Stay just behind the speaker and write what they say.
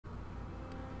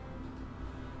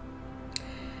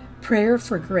Prayer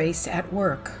for grace at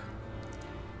work.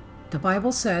 The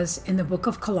Bible says in the book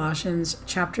of Colossians,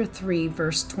 chapter 3,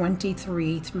 verse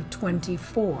 23 through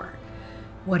 24,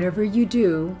 "Whatever you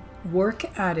do,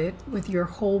 work at it with your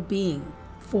whole being,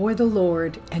 for the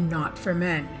Lord and not for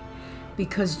men,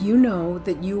 because you know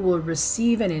that you will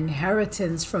receive an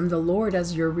inheritance from the Lord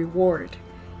as your reward.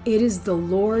 It is the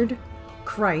Lord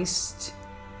Christ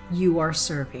you are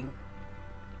serving."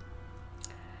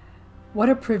 What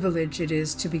a privilege it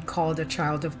is to be called a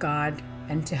child of God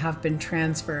and to have been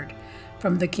transferred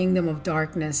from the kingdom of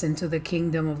darkness into the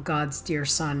kingdom of God's dear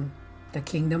Son, the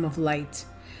kingdom of light,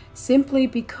 simply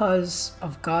because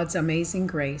of God's amazing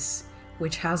grace,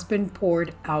 which has been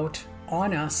poured out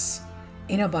on us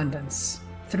in abundance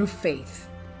through faith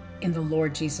in the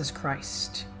Lord Jesus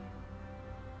Christ.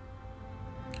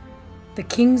 The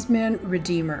kinsman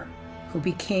redeemer who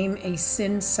became a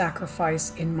sin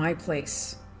sacrifice in my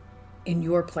place, in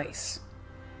your place,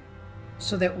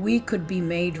 so that we could be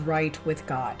made right with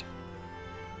God.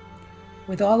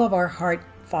 With all of our heart,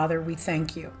 Father, we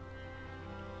thank you.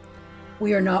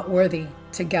 We are not worthy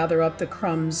to gather up the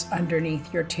crumbs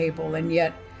underneath your table, and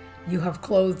yet you have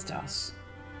clothed us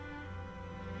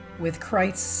with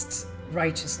Christ's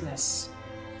righteousness.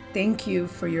 Thank you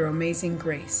for your amazing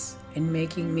grace in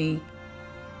making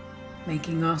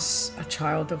us a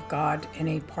child of God and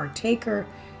a partaker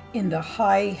in the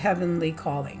high heavenly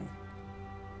calling.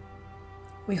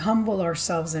 We humble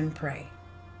ourselves and pray,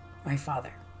 my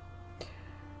Father.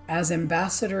 As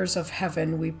ambassadors of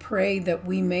heaven, we pray that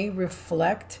we may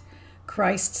reflect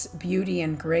Christ's beauty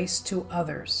and grace to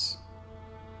others.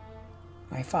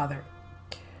 My Father,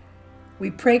 we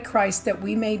pray, Christ, that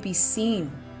we may be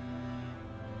seen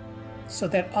so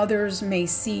that others may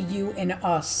see you in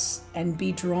us and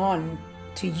be drawn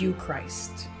to you,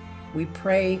 Christ. We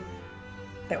pray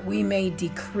that we may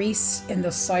decrease in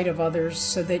the sight of others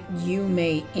so that you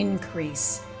may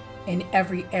increase in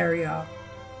every area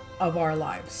of our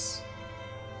lives.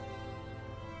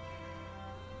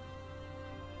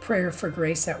 Prayer for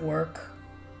grace at work.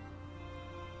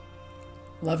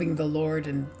 Loving the Lord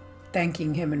and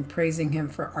thanking Him and praising Him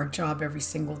for our job every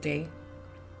single day.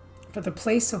 For the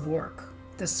place of work,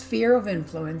 the sphere of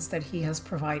influence that He has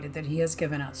provided, that He has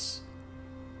given us.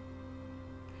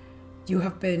 You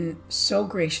have been so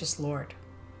gracious, Lord,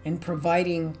 in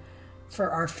providing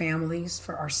for our families,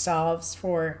 for ourselves,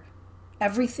 for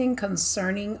everything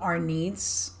concerning our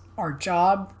needs. Our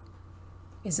job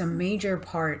is a major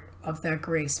part of that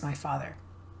grace, my Father.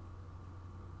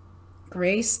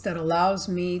 Grace that allows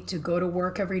me to go to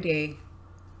work every day.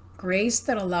 Grace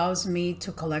that allows me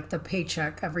to collect a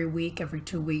paycheck every week, every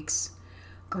 2 weeks.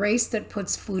 Grace that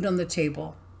puts food on the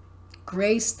table.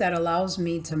 Grace that allows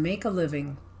me to make a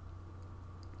living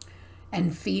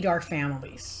and feed our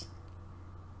families.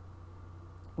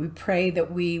 We pray that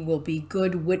we will be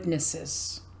good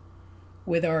witnesses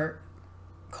with our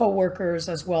co-workers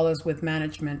as well as with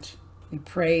management. We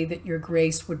pray that your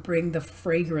grace would bring the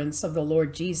fragrance of the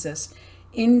Lord Jesus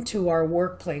into our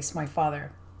workplace, my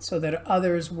Father, so that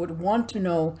others would want to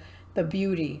know the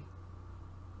beauty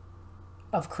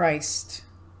of Christ,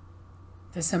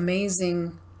 this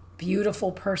amazing,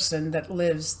 beautiful person that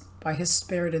lives by His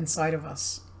Spirit inside of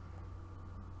us,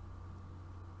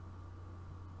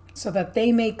 so that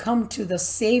they may come to the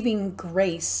saving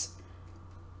grace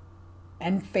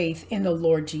and faith in the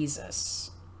Lord Jesus.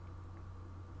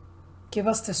 Give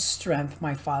us the strength,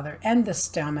 my Father, and the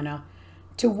stamina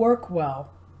to work well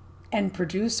and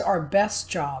produce our best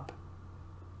job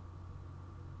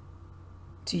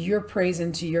to your praise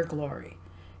and to your glory.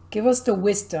 Give us the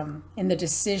wisdom in the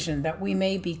decision that we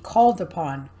may be called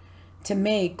upon to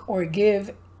make or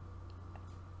give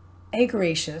a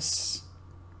gracious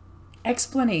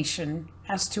explanation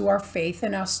as to our faith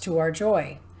and as to our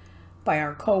joy by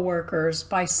our co-workers,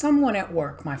 by someone at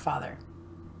work, my Father,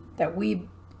 that we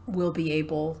will be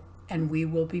able and we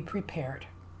will be prepared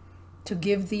to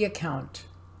give the account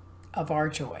of our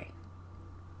joy.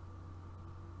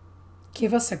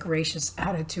 Give us a gracious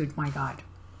attitude, my God,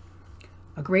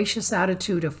 a gracious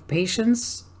attitude of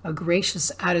patience, a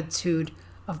gracious attitude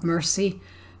of mercy.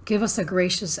 Give us a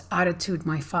gracious attitude,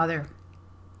 my Father,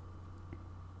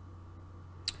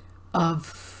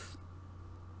 of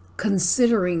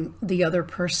considering the other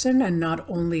person and not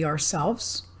only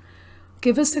ourselves.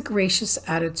 Give us a gracious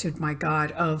attitude, my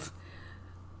God, of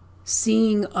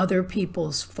seeing other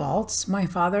people's faults, my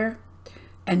Father,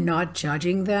 and not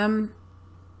judging them.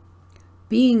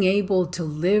 Being able to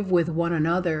live with one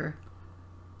another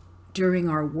during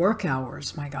our work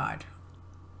hours, my God.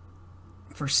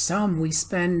 For some, we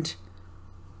spend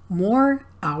more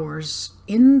hours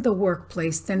in the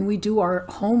workplace than we do our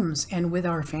homes and with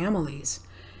our families.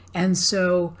 And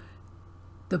so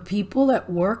the people at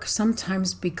work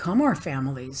sometimes become our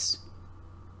families.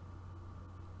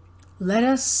 Let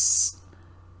us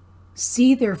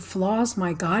see their flaws,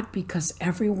 my God, because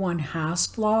everyone has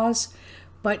flaws,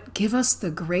 but give us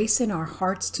the grace in our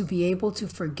hearts to be able to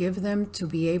forgive them, to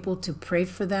be able to pray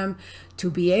for them,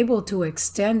 to be able to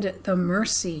extend the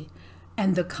mercy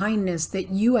and the kindness that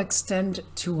you extend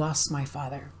to us, my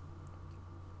Father.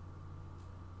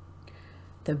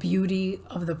 The beauty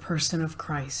of the person of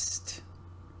Christ,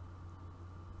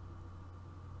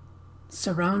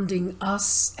 surrounding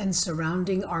us and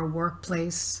surrounding our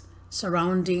workplace,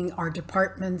 surrounding our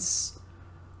departments.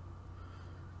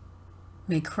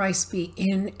 May Christ be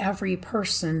in every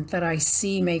person that I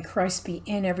see. May Christ be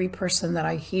in every person that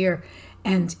I hear.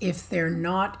 And if they're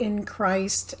not in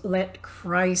Christ, let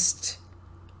Christ,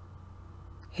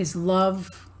 his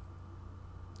love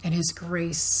and his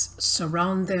grace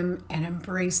surround them and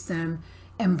embrace them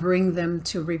and bring them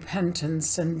to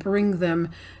repentance and bring them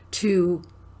to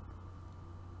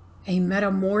a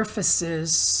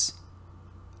metamorphosis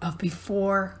of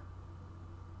before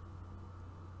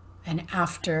and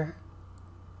after,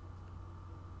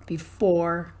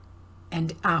 before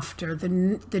and after. The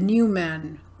new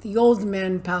man, the old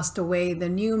man passed away, the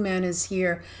new man is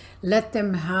here. Let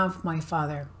them have, my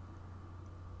Father,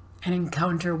 an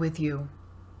encounter with you,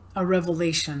 a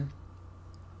revelation.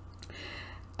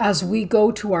 As we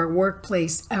go to our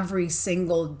workplace every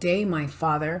single day, my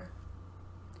Father,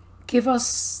 give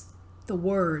us the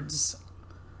words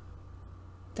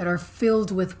that are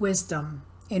filled with wisdom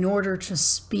in order to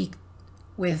speak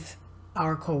with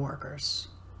our coworkers,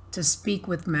 to speak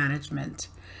with management.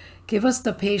 Give us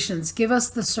the patience, give us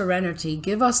the serenity,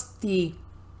 give us the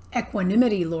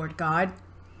equanimity, Lord God,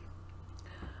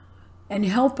 and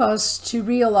help us to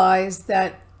realize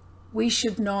that we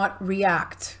should not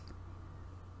react,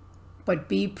 but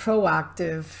be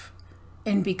proactive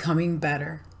in becoming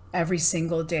better every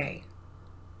single day.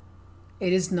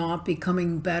 It is not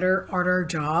becoming better at our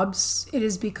jobs. It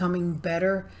is becoming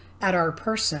better at our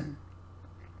person.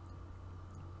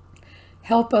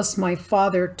 Help us, my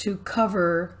Father, to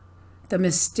cover the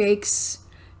mistakes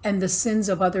and the sins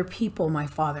of other people, my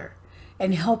Father.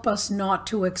 And help us not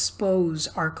to expose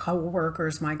our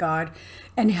co-workers, my God.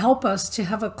 And help us to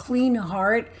have a clean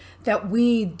heart, that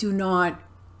we do not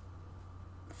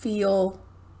feel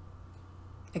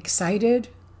excited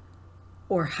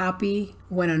or happy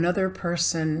when another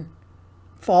person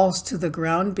falls to the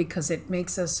ground, because it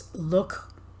makes us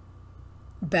look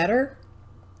better.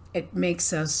 It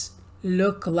makes us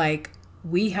look like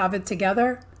we have it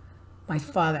together. My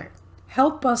Father,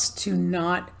 help us to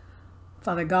not,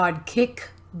 Father God,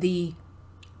 kick the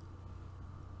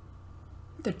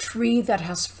tree that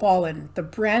has fallen, the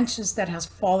branches that has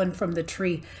fallen from the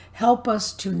tree. Help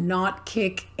us to not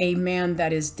kick a man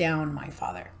that is down, my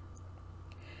Father.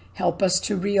 Help us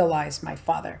to realize, my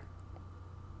Father,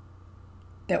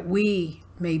 that we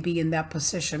may be in that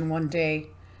position one day.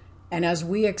 And as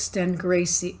we extend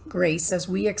grace, as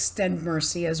we extend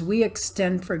mercy, as we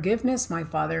extend forgiveness, my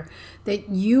Father, that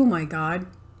you, my God,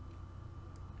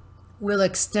 will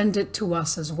extend it to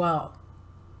us as well.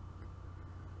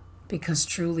 Because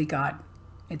truly, God,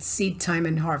 it's seed time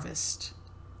and harvest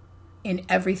in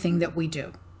everything that we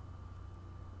do.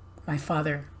 My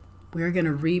Father, we're going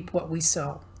to reap what we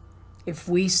sow. If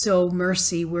we sow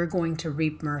mercy, we're going to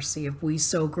reap mercy. If we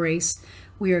sow grace,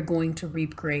 we are going to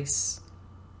reap grace.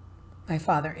 My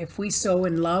Father, if we sow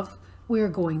in love, we are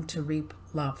going to reap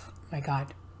love, my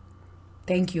God.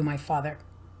 Thank you, my Father.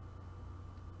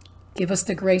 Give us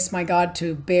the grace, my God,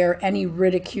 to bear any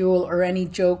ridicule or any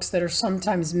jokes that are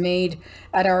sometimes made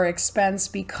at our expense,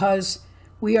 because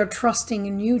we are trusting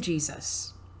in you,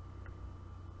 Jesus.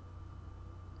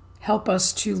 Help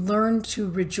us to learn to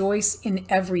rejoice in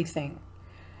everything.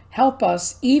 Help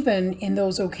us, even in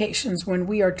those occasions when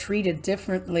we are treated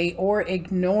differently or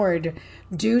ignored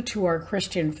due to our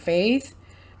Christian faith.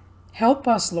 Help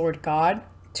us, Lord God,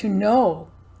 to know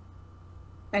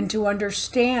and to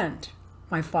understand,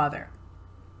 my Father,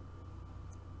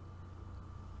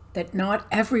 that not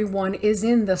everyone is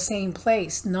in the same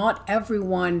place. Not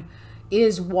everyone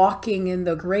is walking in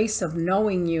the grace of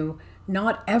knowing you.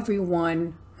 Not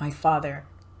everyone, my Father,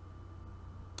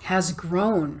 has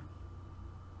grown.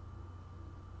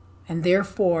 And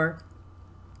therefore,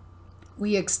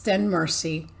 we extend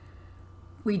mercy.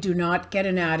 We do not get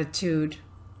an attitude.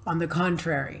 On the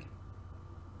contrary,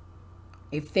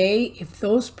 if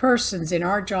those persons in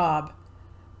our job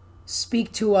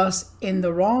speak to us in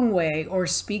the wrong way or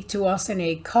speak to us in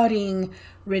a cutting,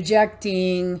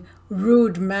 rejecting,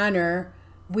 rude manner,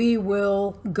 we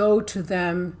will go to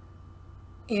them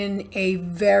in a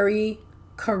very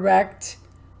correct,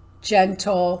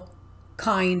 gentle,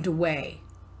 kind way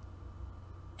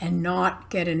and not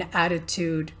get an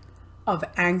attitude of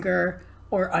anger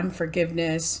or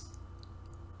unforgiveness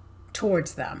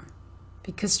towards them.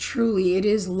 Because truly it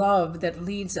is love that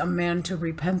leads a man to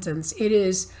repentance. It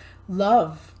is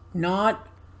love, not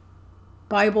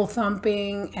Bible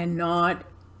thumping and not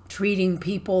treating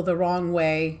people the wrong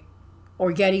way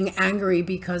or getting angry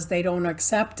because they don't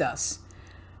accept us.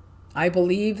 I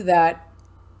believe that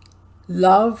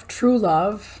love, true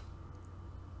love,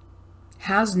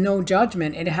 has no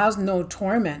judgment. It has no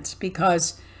torment,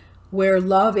 because where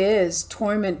love is,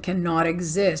 torment cannot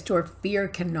exist or fear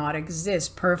cannot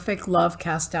exist. Perfect love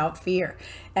casts out fear.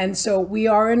 And so we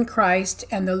are in Christ,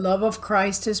 and the love of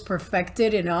Christ is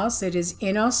perfected in us. It is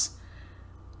in us,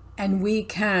 and we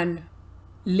can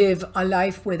live a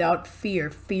life without fear.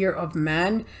 Fear of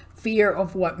man, fear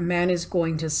of what man is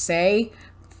going to say,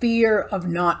 fear of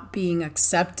not being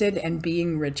accepted and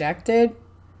being rejected.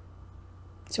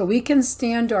 So we can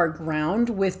stand our ground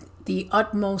with the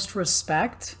utmost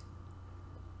respect.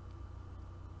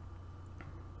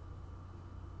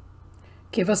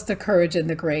 Give us the courage and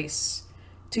the grace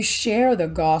to share the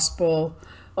gospel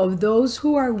of those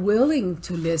who are willing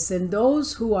to listen,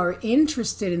 those who are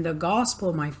interested in the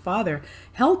gospel. My Father,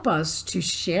 help us to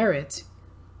share it,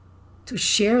 to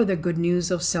share the good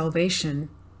news of salvation,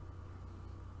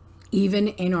 even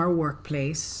in our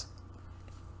workplace,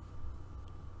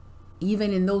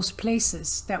 even in those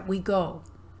places that we go,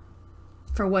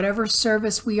 for whatever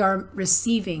service we are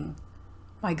receiving.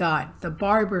 My God, the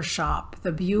barber shop,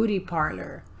 the beauty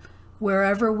parlor,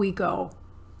 wherever we go,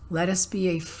 let us be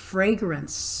a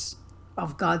fragrance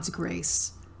of God's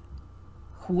grace.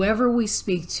 Whoever we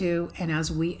speak to, and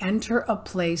as we enter a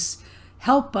place,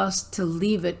 help us to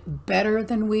leave it better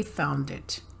than we found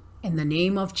it. In the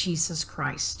name of Jesus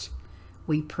Christ,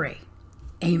 we pray.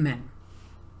 Amen.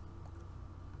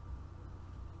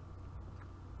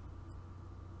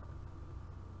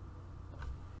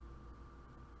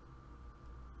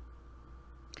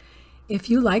 If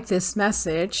you like this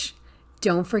message,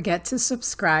 don't forget to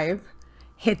subscribe,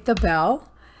 hit the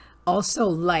bell, also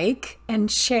like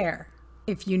and share.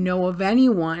 If you know of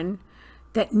anyone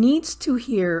that needs to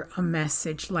hear a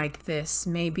message like this,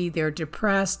 maybe they're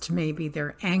depressed, maybe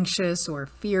they're anxious or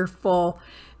fearful,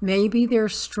 maybe they're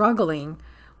struggling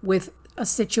with a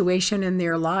situation in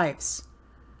their lives,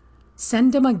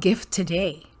 send them a gift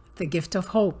today, the gift of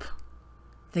hope,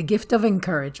 the gift of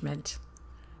encouragement.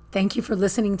 Thank you for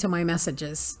listening to my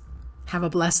messages. Have a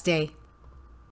blessed day.